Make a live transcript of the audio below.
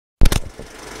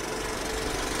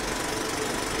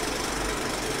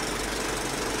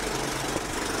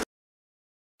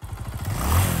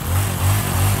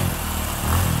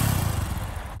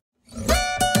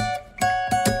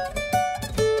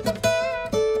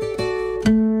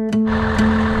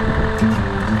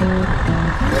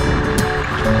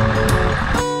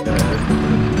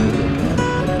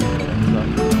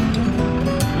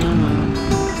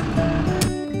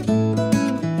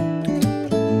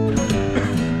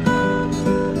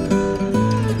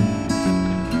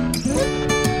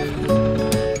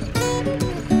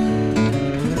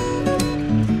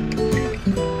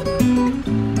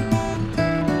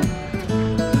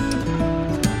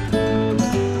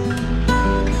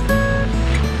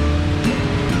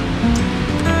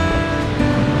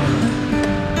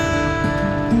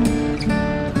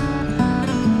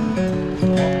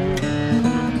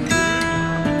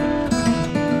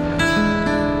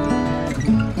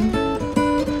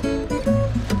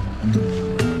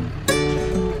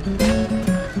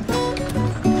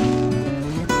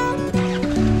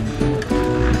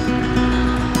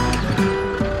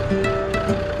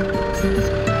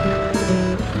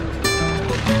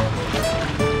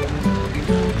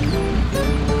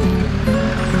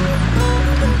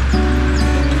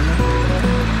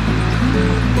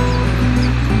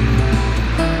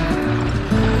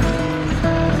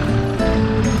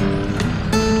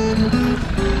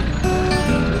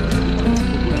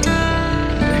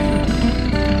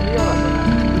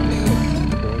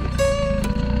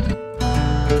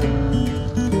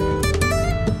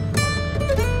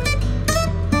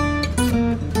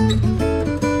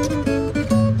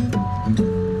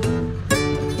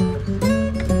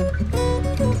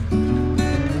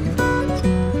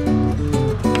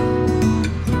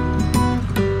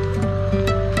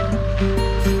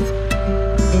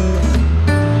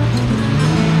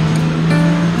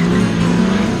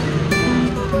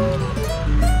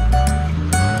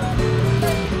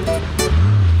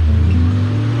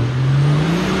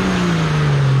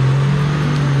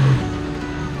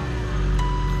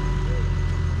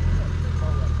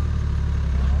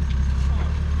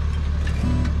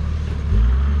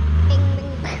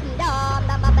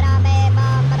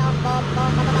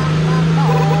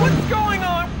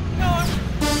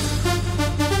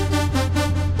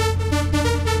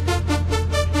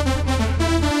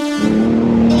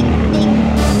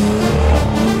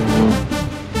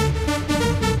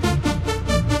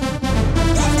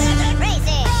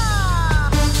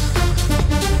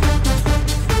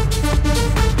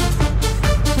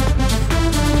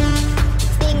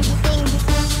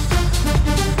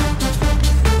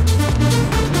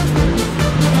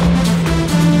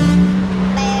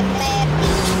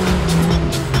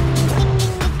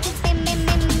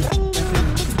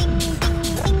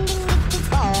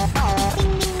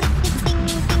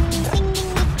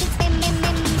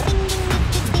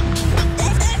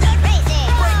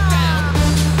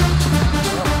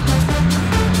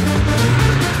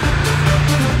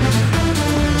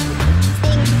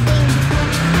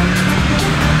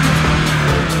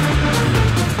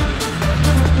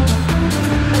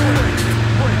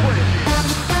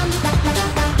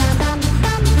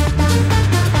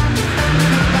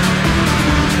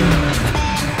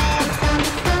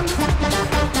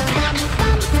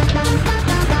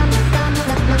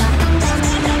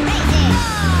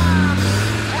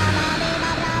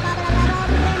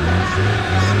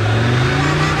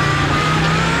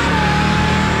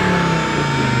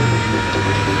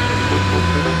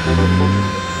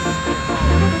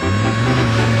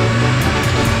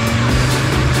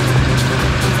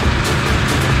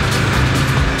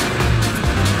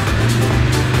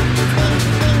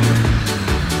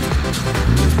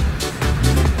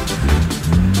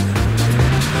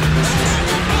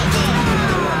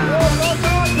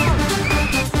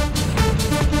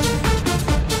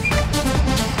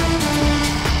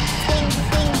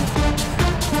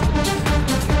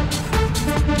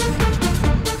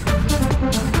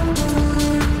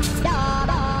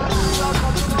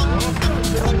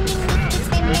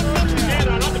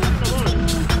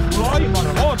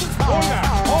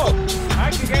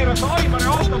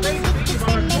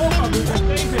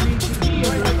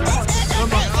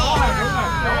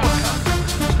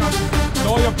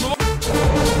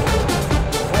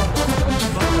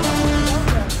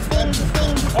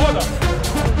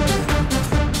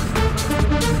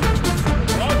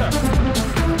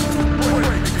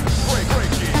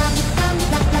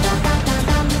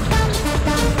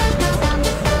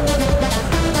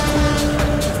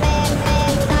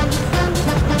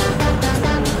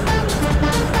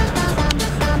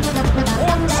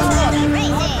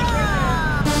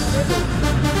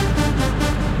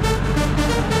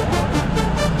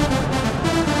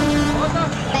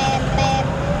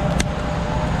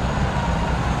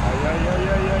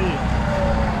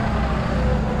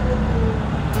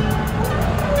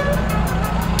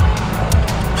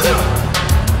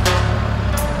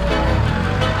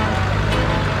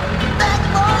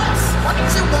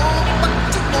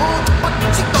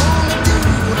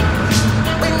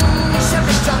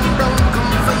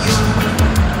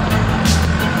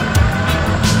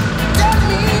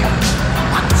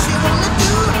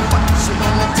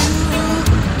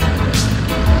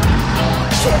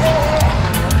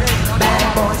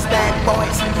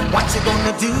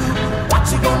do? What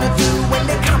you gonna do when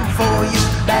they come for you?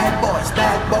 Bad boys,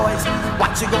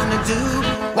 what you gonna do?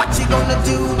 What you gonna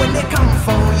do when they come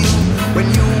for you? When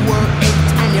you were 8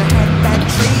 and you had bad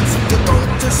traits, you go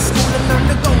to school and learn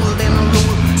the golden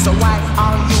rule. So why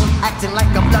are you acting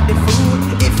like a bloody fool?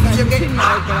 If you get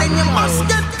hot, then you must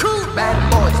get cool. Bad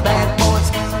boys,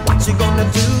 what you gonna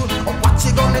do? Or what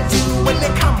you gonna do when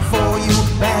they come for you?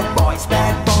 Bad boys,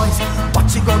 what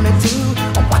you gonna do?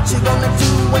 Or what you gonna do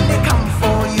when they come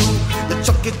for you? You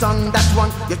chuck it on that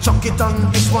one, you chuck it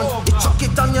on this one, you chuck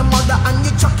it on your mother and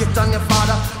you chuck it on your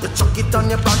father, you chuck it on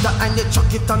your brother and you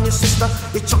chuck it on your sister,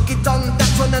 you chuck it on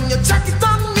that one and you chuck it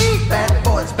on me. Bad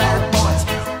boys,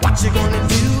 what you gonna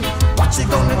do? What you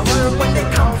gonna do when they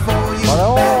come for you?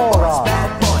 Bad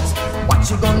boys, what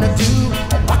you gonna do?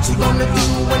 What you gonna do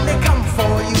when they come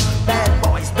for you? Bad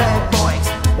boys,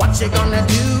 what you gonna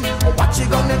do? What you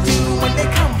gonna do when they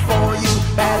come for you?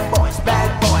 Bad boys,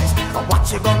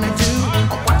 what you gonna do?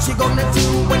 What you gonna do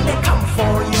when they come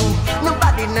for you?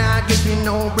 Nobody now give you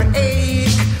no break.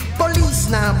 Police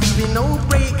now give you no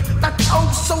break. That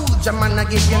old soldier man I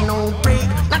give you no break.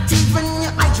 Not even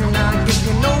your eyes now give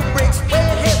you no breaks.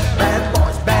 Hey, bad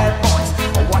boys,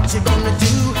 what you gonna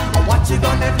do? What you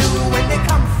gonna do when they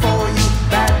come for you?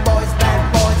 Bad boys,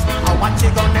 what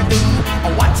you gonna do?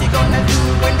 What you gonna do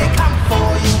when they come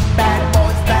for you? Bad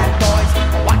boys,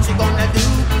 what you gonna do?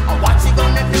 What you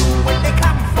gonna do when they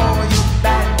come for you?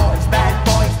 Bad boys,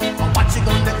 what you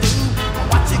gonna do?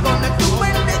 What you gonna do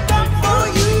when they come for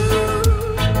you?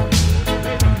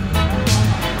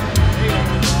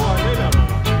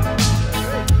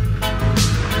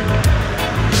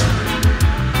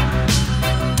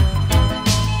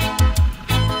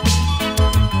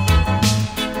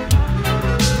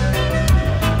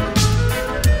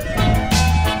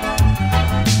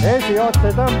 Esiotsa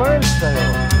ei tõmba üldse ju.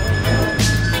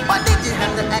 Why did you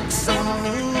have to act so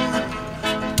mean?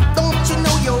 Don't you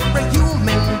know you're a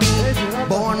human being?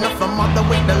 Born of a mother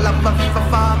with the love of a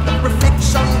father.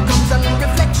 Reflection comes and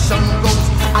reflection goes.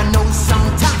 I know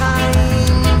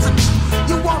sometimes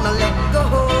you wanna let go.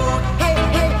 Hey,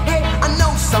 I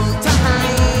know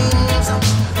sometimes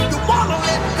you wanna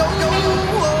let go.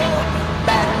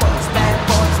 Bad boys,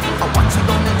 what you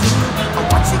gonna do?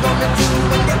 What you gonna do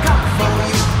when they come for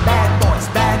you? Bad boys,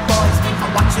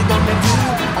 what you gonna do?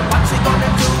 What you gonna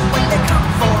do when they come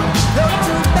for you? You're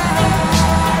too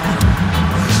bad,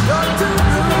 you're too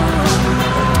rude,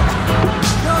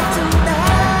 you're too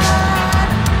bad,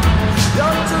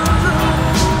 you're too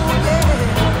rude, yeah.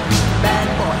 Bad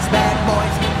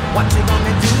boys, what you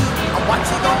gonna do? What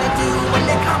you gonna do when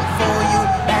they come for you?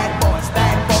 Bad boys,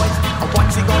 what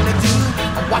you gonna do?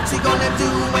 What you gonna do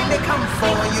when they come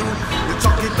for you? You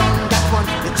chuck it on that one,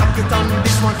 you chuck it on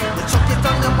this one, you chuck it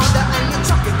on your mother and you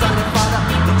chuck it on your father,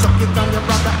 you chuck it on your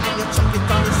brother and you chuck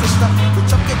it on your sister, you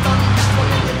chuck it on that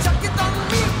one and you